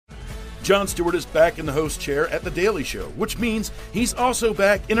Jon Stewart is back in the host chair at The Daily Show, which means he's also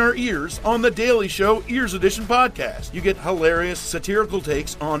back in our ears on The Daily Show Ears Edition podcast. You get hilarious, satirical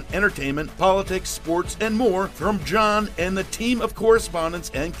takes on entertainment, politics, sports, and more from Jon and the team of correspondents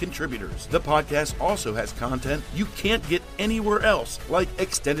and contributors. The podcast also has content you can't get anywhere else, like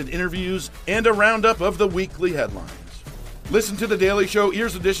extended interviews and a roundup of the weekly headlines. Listen to The Daily Show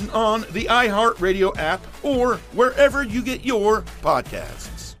Ears Edition on the iHeartRadio app or wherever you get your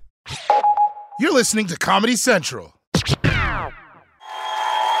podcasts. You're listening to Comedy Central.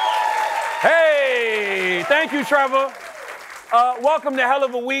 Hey, thank you, Trevor. Welcome to Hell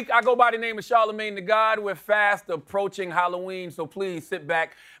of a Week. I go by the name of Charlamagne the God. We're fast approaching Halloween, so please sit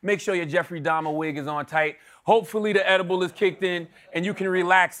back. Make sure your Jeffrey Dahmer wig is on tight. Hopefully the edible is kicked in, and you can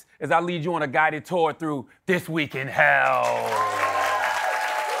relax as I lead you on a guided tour through This Week in Hell.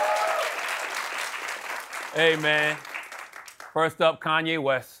 Hey, man. First up, Kanye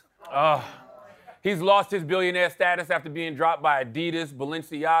West. He's lost his billionaire status after being dropped by Adidas,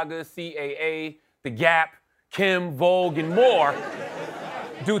 Balenciaga, CAA, The Gap, Kim, Vogue, and more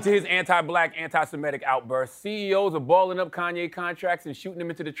due to his anti-black, anti-Semitic outbursts. CEOs are balling up Kanye contracts and shooting them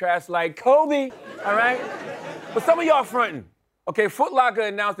into the trash like Kobe, all right? But some of y'all fronting. Okay, Foot Locker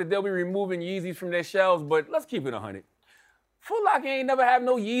announced that they'll be removing Yeezys from their shelves, but let's keep it 100. Foot Locker ain't never have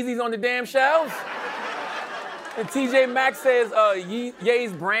no Yeezys on the damn shelves. And TJ Maxx says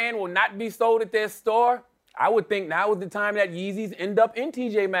Ye's brand will not be sold at their store. I would think now is the time that Yeezys end up in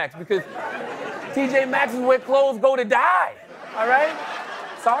TJ Maxx because TJ Maxx is where clothes go to die, all right?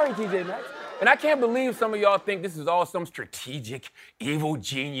 Sorry, TJ Maxx. And I can't believe some of y'all think this is all some strategic, evil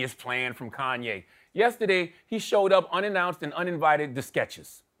genius plan from Kanye. Yesterday, he showed up unannounced and uninvited to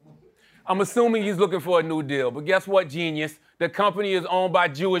Skechers. I'm assuming he's looking for a new deal, but guess what, genius? The company is owned by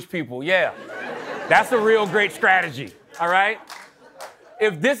Jewish people, yeah. That's a real great strategy, all right?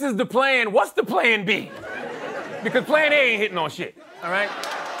 If this is the plan, what's the plan B? Because plan A ain't hitting on shit, all right?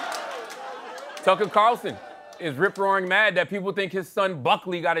 Tucker Carlson is rip-roaring mad that people think his son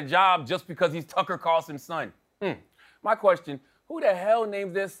Buckley got a job just because he's Tucker Carlson's son. My question, who the hell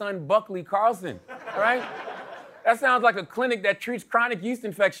names their son Buckley Carlson, all right? That sounds like a clinic that treats chronic yeast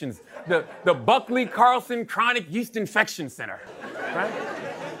infections. The Buckley Carlson Chronic Yeast Infection Center, right?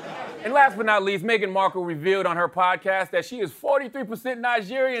 And last but not least, Meghan Markle revealed on her podcast that she is 43%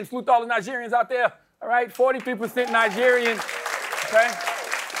 Nigerian. Salute all the Nigerians out there, all right? 43% Nigerian, okay?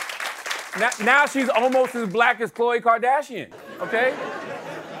 Now she's almost as black as Khloe Kardashian, okay?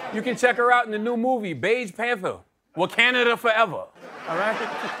 You can check her out in the new movie, Beige Panther, Wakanda Forever, all right?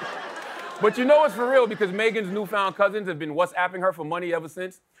 But you know it's for real because Meghan's newfound cousins have been WhatsApping her for money ever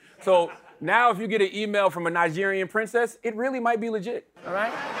since. So now if you get an email from a Nigerian princess, it really might be legit, all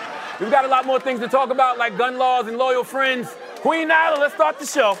right? We've got a lot more things to talk about, like gun laws and loyal friends. Queen Nyla, let's start the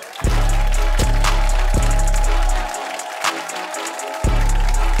show.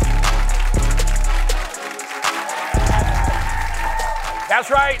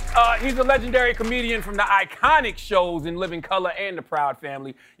 That's right. He's a legendary comedian from the iconic shows In Living Color and The Proud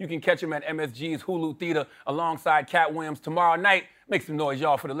Family. You can catch him at MSG's Hulu Theater alongside Cat Williams tomorrow night. Make some noise,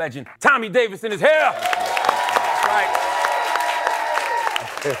 y'all, for the legend. Tommy Davidson is here. That's right.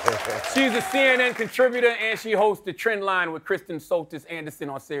 She's a CNN contributor, and she hosts the Trend Line with Kristen Soltis Anderson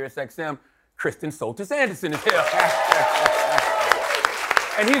on SiriusXM. Kristen Soltis Anderson is here.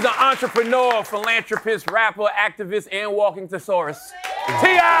 And he's an entrepreneur, philanthropist, rapper, activist, and walking thesaurus.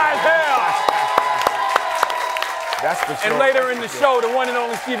 T.I. is here. That's for sure. And later in the show, the one and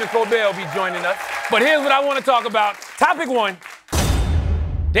only Stephen Colbert will be joining us. But here's what I want to talk about. Topic 1,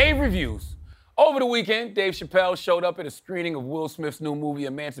 Dave reviews. Over the weekend, Dave Chappelle showed up at a screening of Will Smith's new movie,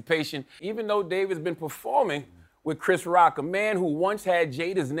 Emancipation, even though Dave has been performing with Chris Rock, a man who once had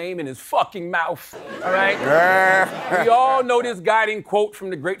Jada's name in his fucking mouth, all right? We all know this guiding quote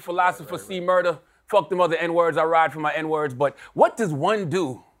from the great philosopher C. Murder, fuck them other N-words, I ride for my N-words, but what does one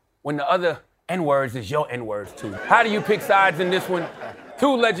do when the other N-words is your N-words too? How do you pick sides in this one?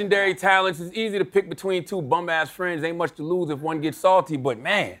 Two legendary talents. It's easy to pick between two bum-ass friends. Ain't much to lose if one gets salty, but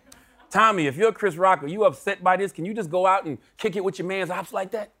man, Tommy, if you're Chris Rock, are you upset by this? Can you just go out and kick it with your man's ops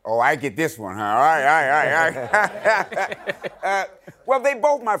like that? Oh, I get this one, huh? All right. Well, they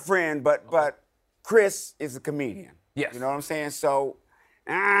both my friend, but Chris is a comedian. Yes. You know what I'm saying? So,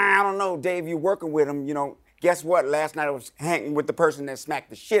 I don't know, Dave, you working with him, you know, guess what? Last night I was hanging with the person that smacked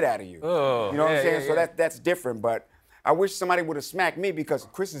the shit out of you. Oh, you know what I'm saying? Yeah. So that's different, but I wish somebody would have smacked me because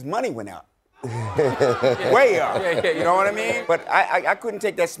Chris's money went up. Way up. You know what I mean? But I couldn't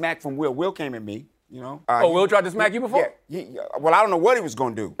take that smack from Will. Will came at me, you know. Will tried to smack you before? Yeah. Well, I don't know what he was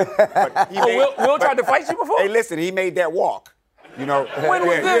going to do. But Will tried to fight you before? Hey, listen, he made that walk. You know. When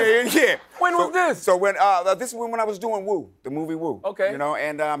was this? Yeah. When was this? So when this is when I was doing Woo, the movie Woo. Okay. You know,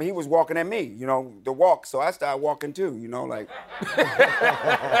 and he was walking at me, you know, the walk. So I started walking too, you know, like.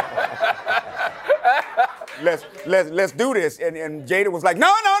 Let's do this. And Jada was like, no.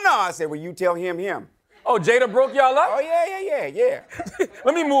 I said, well, you tell him. Oh, Jada broke y'all up? Oh, yeah.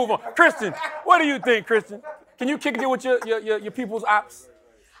 Let me move on. Christian, what do you think, Christian? Can you kick it with your people's ops?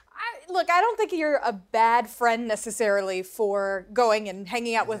 Look, I don't think you're a bad friend necessarily for going and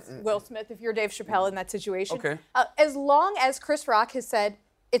hanging out with Will Smith if you're Dave Chappelle in that situation. Okay. As long as Chris Rock has said,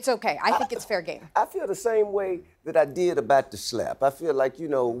 it's okay. I think it's fair game. I feel the same way that I did about the slap. I feel like, you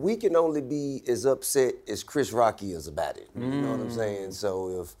know, we can only be as upset as Chris Rock is about it. You know what I'm saying?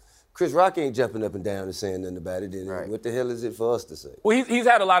 So if Chris Rock ain't jumping up and down and saying nothing about it, then what the hell is it for us to say? Well, he's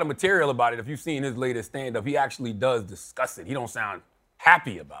had a lot of material about it. If you've seen his latest stand-up, he actually does discuss it. He don't sound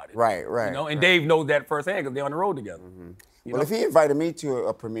happy about it. Right. You know, and Dave knows that firsthand because they're on the road together. Well, if he invited me to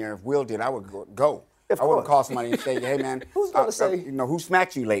a premiere, if Will did, I would go. I would call somebody and say, hey, man, Who's gonna say? You know, who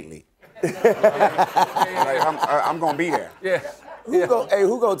smacked you lately? I'm gonna be there. Yeah.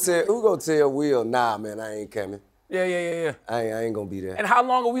 Who gonna tell Will, nah, man, I ain't coming. Yeah. I ain't gonna be there. And how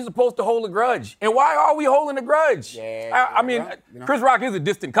long are we supposed to hold a grudge? And why are we holding a grudge? I mean, Chris Rock is a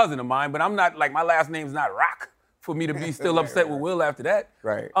distant cousin of mine, but I'm not, like, my last name's not Rock for me to be still upset with Will after that.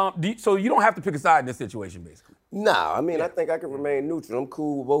 Right. So you don't have to pick a side in this situation, basically. Nah, I mean, I think I can remain neutral. I'm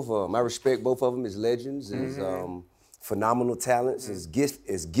cool with both of them. I respect both of them as legends, as phenomenal talents, as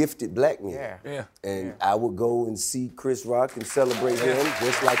gifted black men. Yeah. And I would go and see Chris Rock and celebrate him,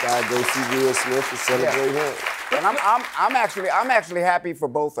 just like I go see Will Smith and celebrate him. And I'm actually happy for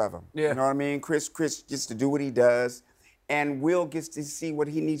both of them. Yeah. You know what I mean? Chris gets to do what he does, and Will gets to see what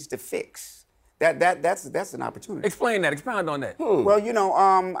he needs to fix. That's an opportunity. Explain that. Expound on that. Well, you know,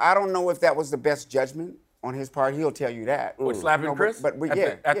 I don't know if that was the best judgment on his part. He'll tell you that. With slapping Chris? But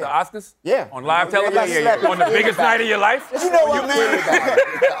at the Oscars? Yeah. On live Yeah, television? yeah. On the biggest night of your life? You know what, man?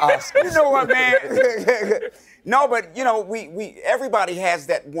 You know what, man? No, but you know, we everybody has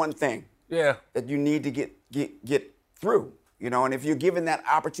that one thing. Yeah. That you need to get through. You know, and if you're given that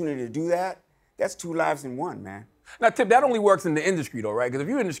opportunity to do that, that's 2 lives in 1, man. Now, Tip, that only works in the industry, though, right? Because if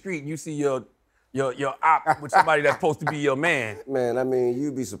you're in the street and you see your op with somebody that's supposed to be your man. Man, I mean,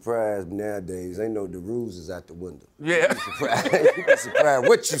 you'd be surprised nowadays. Ain't no, the rules is out the window. Yeah. You'd be surprised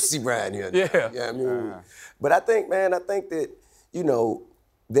what you see around here. Yeah. You know what I mean? But I think that, you know,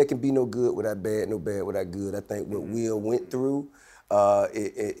 there can be no good without bad, no bad without good. I think what Will went through,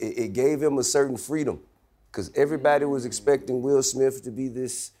 it gave him a certain freedom. Because everybody was expecting Will Smith to be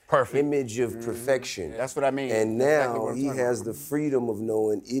this perfect image of perfection. That's what I mean. And That's now exactly he has the freedom of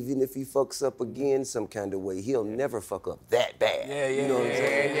knowing, even if he fucks up again some kind of way, he'll never fuck up that bad. You know what I'm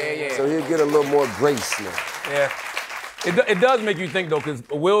saying? Yeah. So he'll get a little more grace now. Yeah. It does make you think, though, because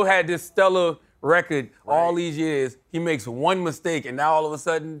Will had this stellar record all these years. He makes one mistake, and now all of a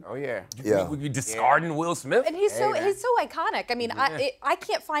sudden, we discarding Will Smith. And he's so iconic. I mean, I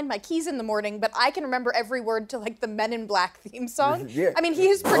can't find my keys in the morning, but I can remember every word to like the Men in Black theme song. I mean, he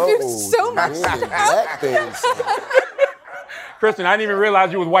has produced so much stuff. Kristen, I didn't even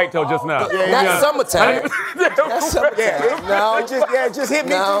realize you was white till just now. Not summertime. That's summertime. No, it just hit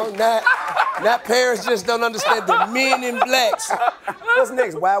me. No, not parents just don't understand the Men in Blacks. What's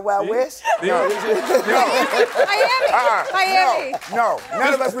next? Wild Wild West? Miami. No,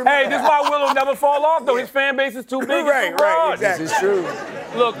 none of us remember. Hey, this is why Will will never fall off, though. His fan base is too big. Right, exactly. This is true.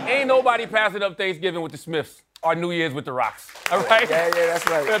 Look, ain't nobody passing up Thanksgiving with the Smiths or New Year's with the Rocks. All right? Yeah, that's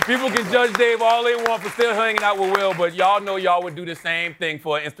right. People can judge Dave all they want for still hanging out with Will, but y'all know y'all would do the same thing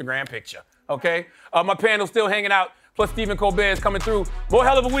for an Instagram picture, okay? My panel's still hanging out, plus Stephen Colbert is coming through. More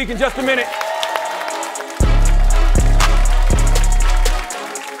Hell of a Week in just a minute.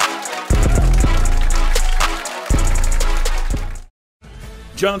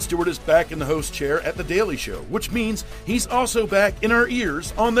 Jon Stewart is back in the host chair at The Daily Show, which means he's also back in our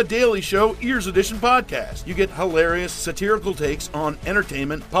ears on The Daily Show Ears Edition podcast. You get hilarious, satirical takes on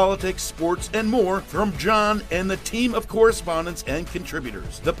entertainment, politics, sports, and more from Jon and the team of correspondents and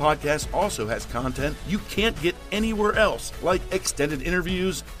contributors. The podcast also has content you can't get anywhere else, like extended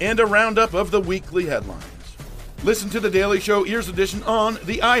interviews and a roundup of the weekly headlines. Listen to The Daily Show Ears Edition on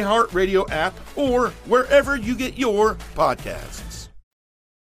the iHeartRadio app or wherever you get your podcasts.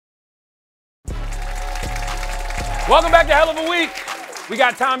 Welcome back to Hell of a Week. We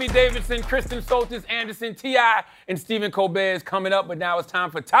got Tommy Davidson, Kristen Soltis, Anderson, T.I., and Stephen Colbert is coming up, but now it's time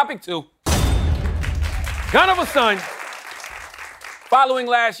for topic 2. Gun of a son. Following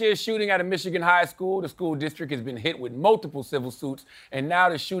last year's shooting at a Michigan high school, the school district has been hit with multiple civil suits, and now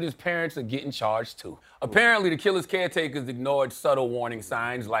the shooter's parents are getting charged too. Apparently, the killer's caretakers ignored subtle warning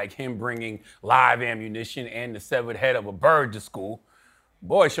signs like him bringing live ammunition and the severed head of a bird to school.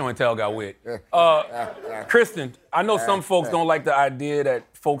 Boy, show and tell got weird. Kristen, I know some folks don't like the idea that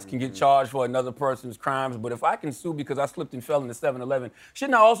folks can get charged for another person's crimes, but if I can sue because I slipped and fell in the 7-Eleven,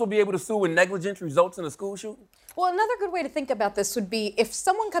 shouldn't I also be able to sue when negligence results in a school shooting? Well, another good way to think about this would be if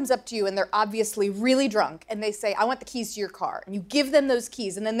someone comes up to you and they're obviously really drunk and they say, I want the keys to your car, and you give them those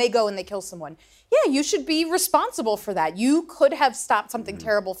keys and then they go and they kill someone. Yeah, you should be responsible for that. You could have stopped something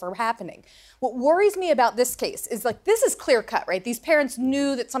terrible from happening. What worries me about this case is this is clear cut, right? These parents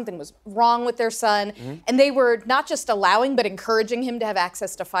knew that something was wrong with their son, and they were not just allowing but encouraging him to have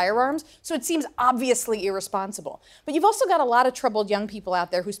access to firearms. So it seems obviously irresponsible. But you've also got a lot of troubled young people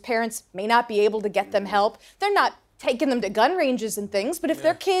out there whose parents may not be able to get them help. They're not taking them to gun ranges and things, but if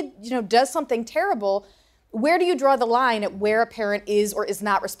their kid, does something terrible, where do you draw the line at where a parent is or is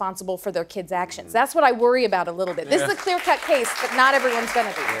not responsible for their kid's actions? That's what I worry about a little bit. This is a clear-cut case, but not everyone's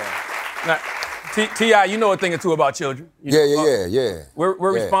gonna be. Now, T.I., you know a thing or two about children. Yeah.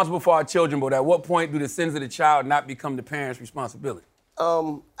 We're responsible for our children, but at what point do the sins of the child not become the parent's responsibility?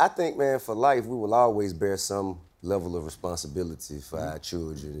 I think, man, for life, we will always bear some level of responsibility for our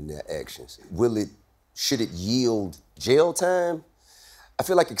children and their actions. Should it yield jail time? I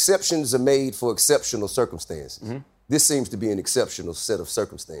feel like exceptions are made for exceptional circumstances. This seems to be an exceptional set of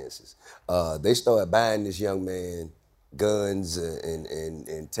circumstances. They started buying this young man guns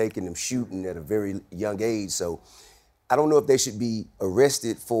and taking them shooting at a very young age. So I don't know if they should be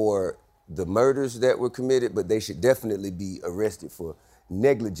arrested for the murders that were committed, but they should definitely be arrested for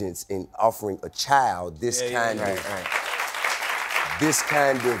negligence in offering a child this kind of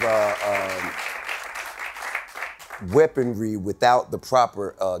weaponry without the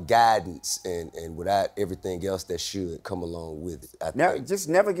proper guidance and without everything else that should come along with it. Just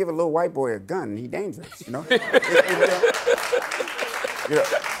never give a little white boy a gun. He's dangerous,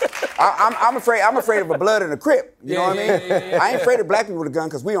 I'm afraid of a blood in a crip. You know what I mean? I ain't afraid of black people with a gun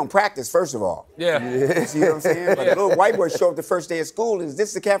because we don't practice, first of all. Yeah. You see what I'm saying? But a little white boy show up the first day of school. Is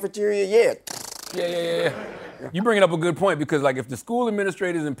this the cafeteria? Yeah. You bringing up a good point because, if the school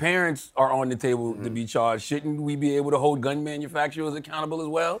administrators and parents are on the table to be charged, shouldn't we be able to hold gun manufacturers accountable as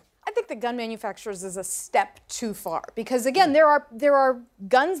well? I think the gun manufacturers is a step too far because, again, there are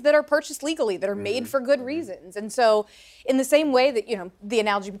guns that are purchased legally that are made for good reasons. And so in the same way that, the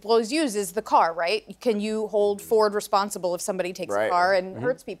analogy people always use is the car, right? Can you hold Ford responsible if somebody takes a car and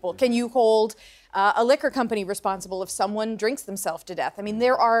hurts people? Can you hold a liquor company responsible if someone drinks themselves to death? I mean,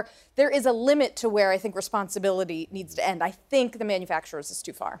 there is a limit to where I think responsibility needs to end. I think the manufacturers is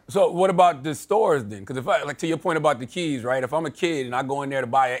too far. So what about the stores then? Because if to your point about the keys, right? If I'm a kid and I go in there to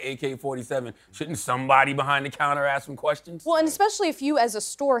buy an AK-47, shouldn't somebody behind the counter ask some questions? Well, and especially if you as a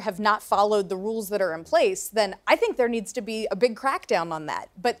store have not followed the rules that are in place, then I think there needs to be a big crackdown on that.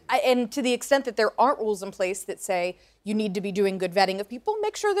 And to the extent that there aren't rules in place that say you need to be doing good vetting of people,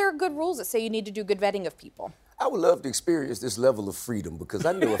 make sure there are good rules that say you need to do good vetting of people. I would love to experience this level of freedom because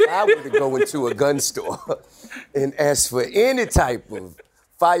I know if I were to go into a gun store and ask for any type of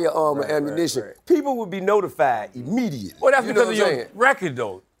firearm or ammunition, people would be notified immediately. Well, that's because of your record,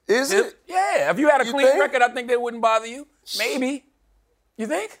 though. Is it? Yeah. If you had a clean record, I think they wouldn't bother you. Maybe. You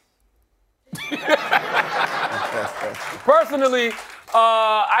think? Personally,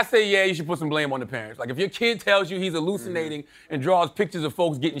 I say, you should put some blame on the parents. If your kid tells you he's hallucinating and draws pictures of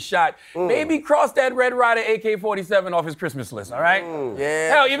folks getting shot, maybe cross that Red Ryder AK-47 off his Christmas list, all right?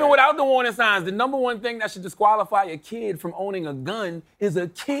 Hell, even without the warning signs, the number one thing that should disqualify a kid from owning a gun is a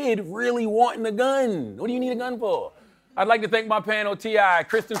kid really wanting a gun. What do you need a gun for? I'd like to thank my panel, T.I.,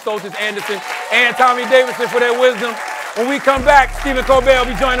 Kristen Soltis Anderson, and Tommy Davidson for their wisdom. When we come back, Stephen Colbert will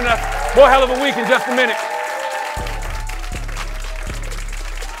be joining us. More Hell of a Week in just a minute.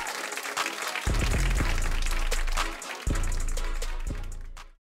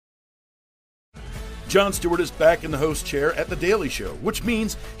 Jon Stewart is back in the host chair at The Daily Show, which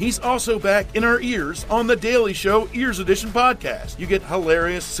means he's also back in our ears on The Daily Show Ears Edition podcast. You get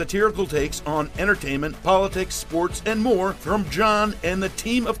hilarious satirical takes on entertainment, politics, sports, and more from Jon and the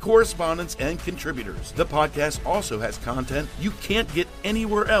team of correspondents and contributors. The podcast also has content you can't get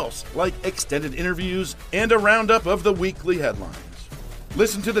anywhere else, like extended interviews and a roundup of the weekly headlines.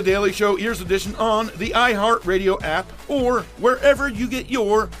 Listen to The Daily Show Ears Edition on the iHeartRadio app or wherever you get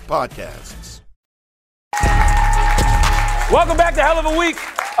your podcasts. Welcome back to Hell of a Week.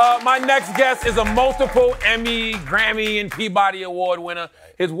 My next guest is a multiple Emmy, Grammy, and Peabody Award winner.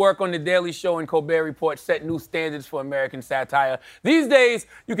 His work on The Daily Show and Colbert Report set new standards for American satire. These days,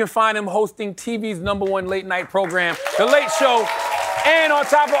 you can find him hosting TV's #1 late-night program, The Late Show. And on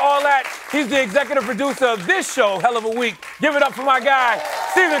top of all that, he's the executive producer of this show, Hell of a Week. Give it up for my guy,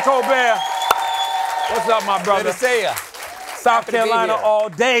 Stephen Colbert. What's up, my brother? Good to see you. South Carolina all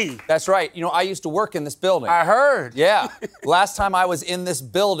day. That's right. You know, I used to work in this building. I heard. Yeah. Last time I was in this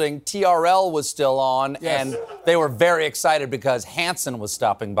building, TRL was still on, and they were very excited because Hanson was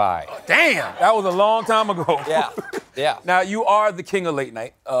stopping by. Damn, that was a long time ago. Yeah, yeah. Now, you are the king of late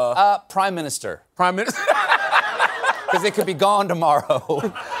night. Prime Minister. Prime Minister. Because it could be gone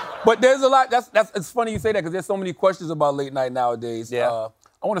tomorrow. But there's a lot, it's funny you say that because there's so many questions about late night nowadays. Yeah.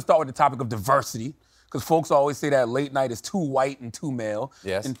 I want to start with the topic of diversity. Because folks always say that late night is too white and too male.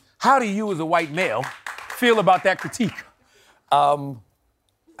 Yes. And how do you, as a white male, feel about that critique? I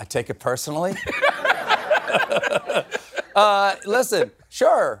take it personally. Listen,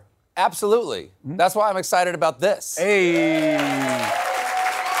 sure, absolutely. That's why I'm excited about this. Hey.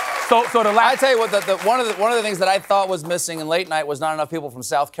 So the last. I tell you what, one of the things that I thought was missing in late night was not enough people from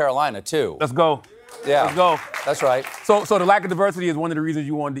South Carolina too. Let's go. Yeah. Let's go. That's right. So the lack of diversity is one of the reasons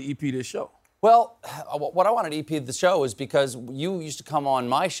you wanted to EP this show. Well, what I wanted to EP the show is because you used to come on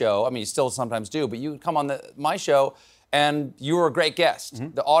my show. I mean, you still sometimes do, but you would come on my show, and you were a great guest.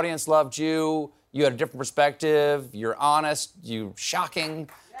 Mm-hmm. The audience loved you. You had a different perspective. You're honest. You're shocking.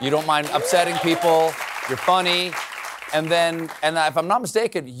 You don't mind upsetting people. You're funny. And if I'm not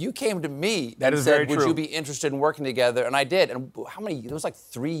mistaken, you came to me That and is said, very would true. you be interested in working together? And I did. And how many? It was like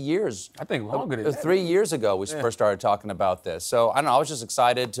 3 years. I think longer than It was that. 3 years ago we first started talking about this. So I don't know, I was just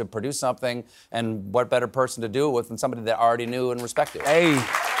excited to produce something, and what better person to do it with than somebody that I already knew and respected. Hey,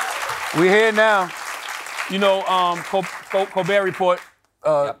 we're here now. You know, Colbert Report,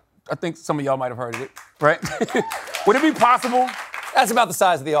 I think some of y'all might have heard of it, right? Would it be possible? That's about the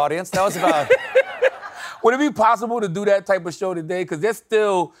size of the audience. That was about... Would it be possible to do that type of show today? Because there's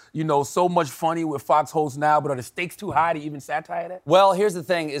still, so much funny with Fox hosts now, but are the stakes too high to even satire that? Well, here's the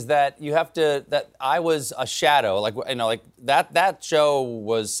thing: is that you have to. That I was a shadow, like that show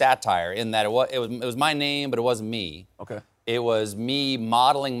was satire in that it was my name, but it wasn't me. Okay. It was me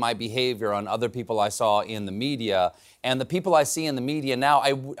modeling my behavior on other people I saw in the media, and the people I see in the media now,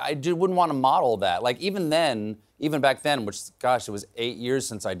 I wouldn't want to model that. Like even back then, which gosh, it was 8 years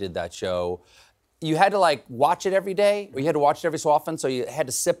since I did that show. You had to watch it every day, or you had to watch it every so often, so you had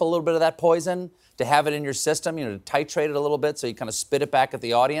to sip a little bit of that poison to have it in your system, to titrate it a little bit so you kind of spit it back at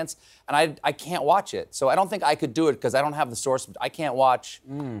the audience. And I can't watch it. So I don't think I could do it because I don't have the source. I can't watch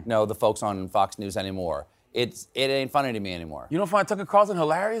the folks on Fox News anymore. It ain't funny to me anymore. You don't find Tucker Carlson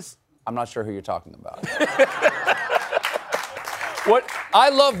hilarious? I'm not sure who you're talking about. What? I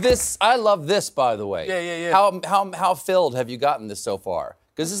love this, by the way. Yeah. How filled have you gotten this so far?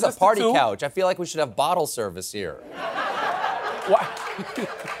 Because this is a party couch. I feel like we should have bottle service here.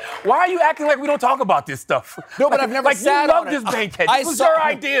 Why are you acting like we don't talk about this stuff? No, but I've never sat you on love it. this bankhead. This was your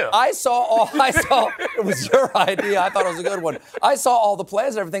idea. It was your idea. I thought it was a good one. I saw all the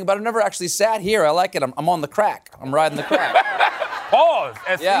plays and everything, but I've never actually sat here. I like it. I'm on the crack. I'm riding the crack. Pause.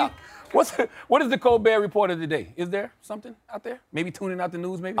 SC. Yeah. What is the Colbert Report of the day? Is there something out there? Maybe tuning out the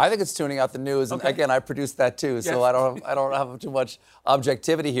news, maybe? I think it's tuning out the news. And again, I produced that too, so Yes. I don't have too much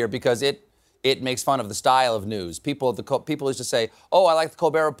objectivity here because it makes fun of the style of news. People used to say, "Oh, I like the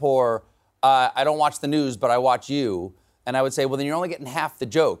Colbert Report. I don't watch the news, but I watch you." And I would say, well, then you're only getting half the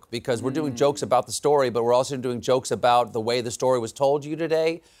joke because we're doing jokes about the story, but we're also doing jokes about the way the story was told you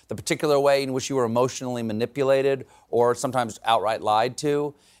today, the particular way in which you were emotionally manipulated or sometimes outright lied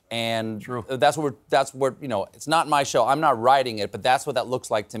to. And that's what it's not my show. I'm not writing it, but that's what that looks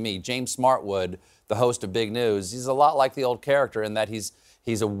like to me. James Smartwood, the host of Big News, he's a lot like the old character in that he's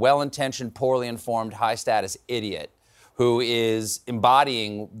a well-intentioned, poorly informed, high-status idiot who is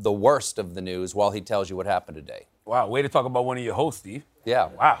embodying the worst of the news while he tells you what happened today. Wow, way to talk about one of your hosts, Steve. Yeah.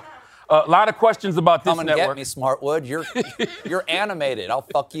 Wow. A lot of questions about this Come and network. get me, Smartwood. You're animated. I'll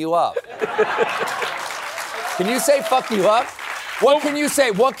fuck you up. Can you say fuck you up? What can you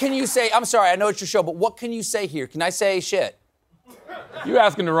say? What can you say? I'm sorry, I know it's your show, but what can you say here? Can I say shit? You're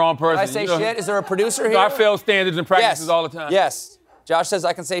asking the wrong person. Can I say shit? Is there a producer here? I fail standards and practices all the time. Yes. Josh says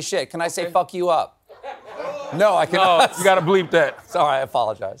I can say shit. Can I say fuck you up? No, I cannot. No, you got to bleep that. Sorry, I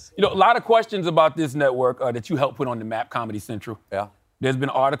apologize. A lot of questions about this network that you helped put on the map, Comedy Central. Yeah. There's been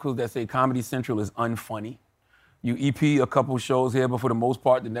articles that say Comedy Central is unfunny. You EP a couple shows here, but for the most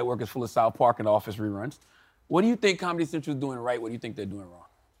part, the network is full of South Park and Office reruns. What do you think Comedy Central is doing right? What do you think they're doing wrong?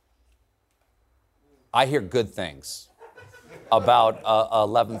 I hear good things. about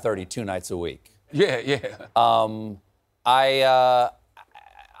 11:30 2 nights a week. Yeah.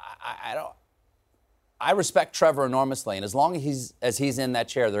 I respect Trevor enormously, and as long as he's in that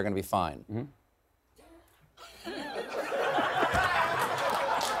chair, they're going to be fine. Mm-hmm.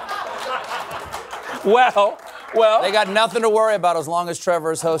 Well. They got nothing to worry about as long as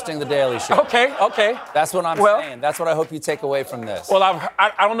Trevor is hosting the Daily Show. Okay. That's what I'm saying. That's what I hope you take away from this. Well,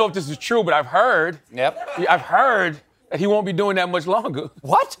 I don't know if this is true, but I've heard. Yep. I've heard that he won't be doing that much longer.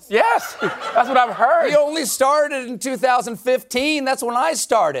 What? Yes, that's what I've heard. He only started in 2015. That's when I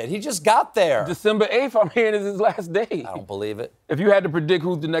started. He just got there. December 8th, I'm hearing, is his last day. I don't believe it. If you had to predict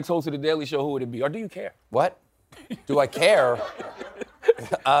who's the next host of the Daily Show, who would it be? Or do you care? What? Do I care?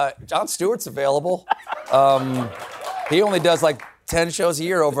 Jon Stewart's available. He only does like 10 shows a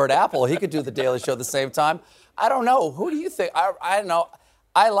year over at Apple. He could do the Daily Show at the same time. I don't know. Who do you think? I don't know.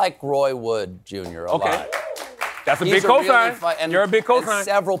 I like Roy Wood Jr. a lot. That's a big cosign. Really You're a big cosign.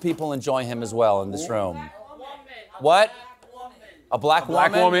 Several people enjoy him as well in this room. What? A black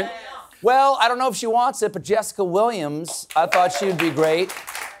woman? Black woman. Well, I don't know if she wants it, but Jessica Williams, I thought she would be great.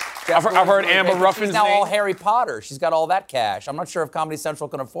 I've heard Amber Ruffin's She's now name. all Harry Potter. She's got all that cash. I'm not sure if Comedy Central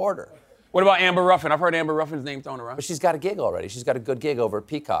can afford her. What about Amber Ruffin? I've heard Amber Ruffin's name thrown around. But she's got a gig already. She's got a good gig over at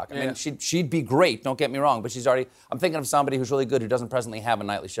Peacock. I Yeah. mean, she'd be great, don't get me wrong, but she's already, I'm thinking of somebody who's really good who doesn't presently have a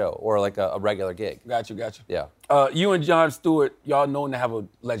nightly show or like a regular gig. Got you. Yeah. You and Jon Stewart, y'all known to have a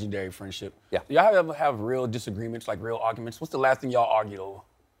legendary friendship. Yeah. Do y'all ever have real disagreements, like real arguments? What's the last thing y'all argued over?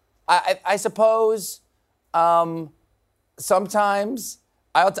 I suppose sometimes,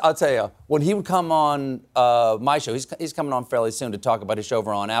 I'll tell you, when he would come on my show, he's coming on fairly soon to talk about his show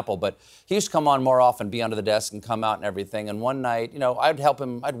over on Apple, but he used to come on more often, be under the desk and come out and everything. And one night, I'd help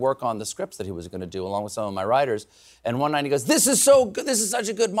him, I'd work on the scripts that he was going to do along with some of my writers. And one night he goes, "This is so good, this is such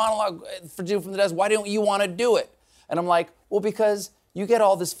a good monologue for do from the desk, why don't you want to do it?" And I'm like, well, because you get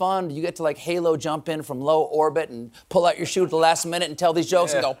all this fun, you get to like Halo jump in from low orbit and pull out your chute at the last minute and tell these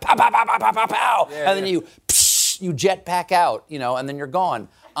jokes and go pow, pow, pow, pow, pow, pow, pow. And then you jet back out, and then you're gone.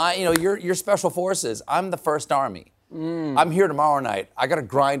 You're special forces. I'm the First Army. I'm here tomorrow night. I got to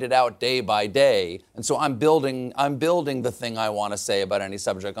grind it out day by day, and so I'm building the thing I want to say about any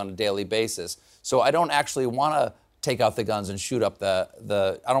subject on a daily basis. So I don't actually want to take out the guns and shoot up I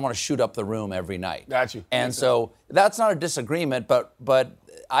don't want to shoot up the room every night. Got you. And so that's not a disagreement, but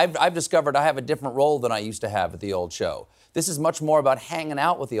I've discovered I have a different role than I used to have at the old show. This is much more about hanging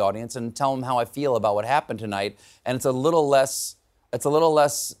out with the audience and telling them how I feel about what happened tonight, and it's a little less,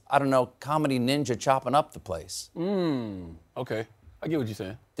 I don't know, comedy ninja chopping up the place. Okay. I get what you're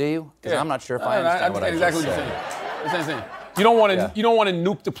saying. Do you? Because Yeah. I'm not sure if I understand what I exactly just what you're said. saying. That's what I'm saying. You don't want to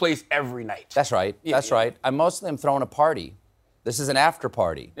nuke the place every night. That's right. That's right. I mostly am throwing a party. This is an after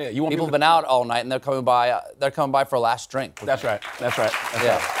party. Yeah, you want people people have been out all night and they're coming by. They're coming by for a last drink. That's right.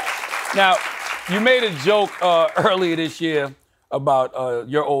 Yeah. Now, you made a joke earlier this year about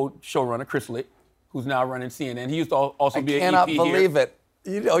your old showrunner, Chris Lick, who's now running CNN. He used to also be an EP here. I cannot believe it.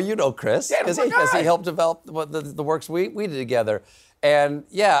 You know Chris, Yeah, because that's my guy. he helped develop the works we did together. And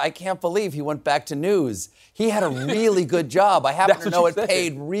yeah, I can't believe he went back to news. He had a really good job. I happen That's to what know you it said.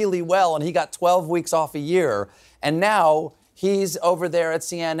 paid really well, and he got 12 weeks off a year. And now he's over there at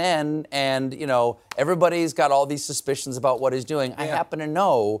CNN, and everybody's got all these suspicions about what he's doing. I happen to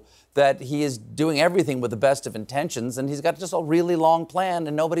know that he is doing everything with the best of intentions, and he's got just a really long plan,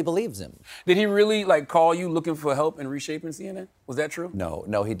 and nobody believes him. Did he really call you looking for help in reshaping CNN? Was that true?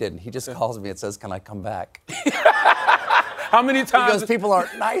 No, he didn't. He just calls me and says, "Can I come back?" How many times? Because people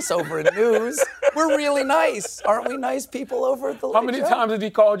aren't nice over in news. We're really nice. Aren't we nice people over at the How Late many Show? times has he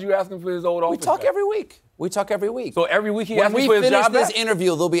called you asking for his old office? We talk back? every week. So every week he When asks me we for his finish job this back? interview,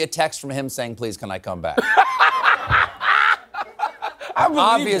 there'll be a text from him saying, "Please, can I come back?" I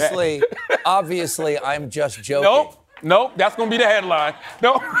believe that. Obviously, I'm just joking. Nope. That's gonna be the headline.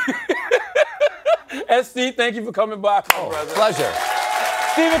 Nope. SC, thank you for coming by, my brother. Pleasure.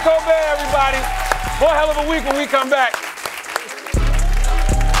 Stephen Colbert, everybody. One hell of a week when we come back.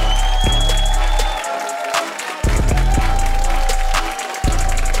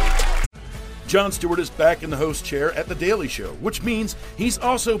 Jon Stewart is back in the host chair at The Daily Show, which means he's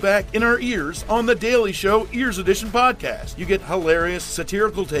also back in our ears on The Daily Show Ears Edition podcast. You get hilarious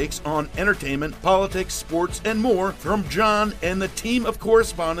satirical takes on entertainment, politics, sports, and more from Jon and the team of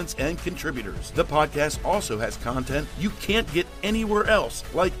correspondents and contributors. The podcast also has content you can't get anywhere else,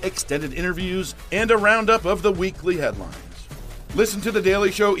 like extended interviews and a roundup of the weekly headlines. Listen to The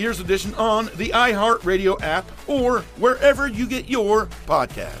Daily Show Ears Edition on the iHeartRadio app or wherever you get your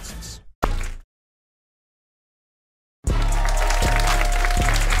podcasts.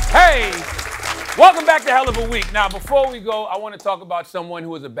 Hey, Welcome back to Hell of a Week. Now, before we go, I want to talk about someone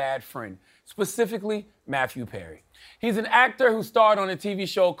who is a bad friend, specifically Matthew Perry. He's an actor who starred on a TV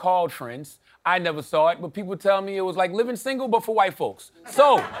show called Friends. I never saw it, but people tell me it was like Living Single, but for white folks.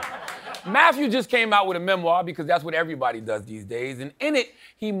 So, Matthew just came out with a memoir because that's what everybody does these days. And in it,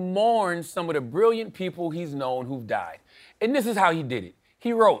 he mourns some of the brilliant people he's known who've died. And this is how he did it.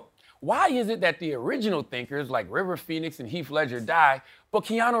 He wrote, "Why is it that the original thinkers like River Phoenix and Heath Ledger die, but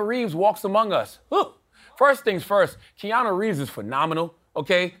Keanu Reeves walks among us?" First things first, Keanu Reeves is phenomenal,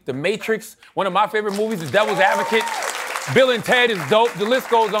 okay? The Matrix, one of my favorite movies, The Devil's Advocate. Bill and Ted is dope. The list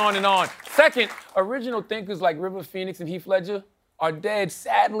goes on and on. Second, original thinkers like River Phoenix and Heath Ledger are dead,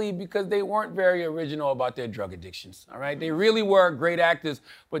 sadly, because they weren't very original about their drug addictions, all right? They really were great actors,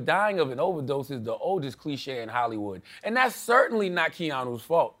 but dying of an overdose is the oldest cliche in Hollywood. And that's certainly not Keanu's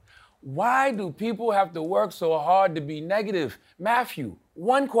fault. Why do people have to work so hard to be negative? Matthew,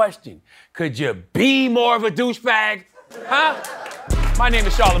 one question. Could you be more of a douchebag? Huh? My name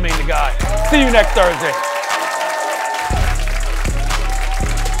is Charlamagne Tha God. See you next Thursday.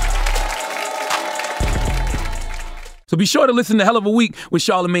 So be sure to listen to Hell of a Week with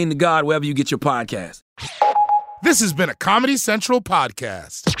Charlamagne Tha God wherever you get your podcast. This has been a Comedy Central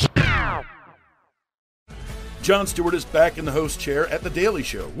podcast. Jon Stewart is back in the host chair at The Daily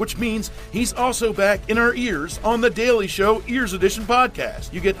Show, which means he's also back in our ears on The Daily Show Ears Edition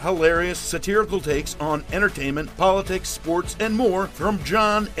podcast. You get hilarious, satirical takes on entertainment, politics, sports, and more from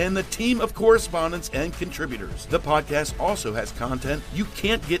Jon and the team of correspondents and contributors. The podcast also has content you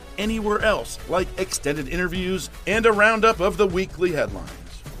can't get anywhere else, like extended interviews and a roundup of the weekly headlines.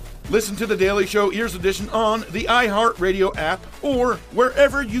 Listen to The Daily Show Ears Edition on the iHeartRadio app or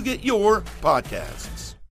wherever you get your podcasts.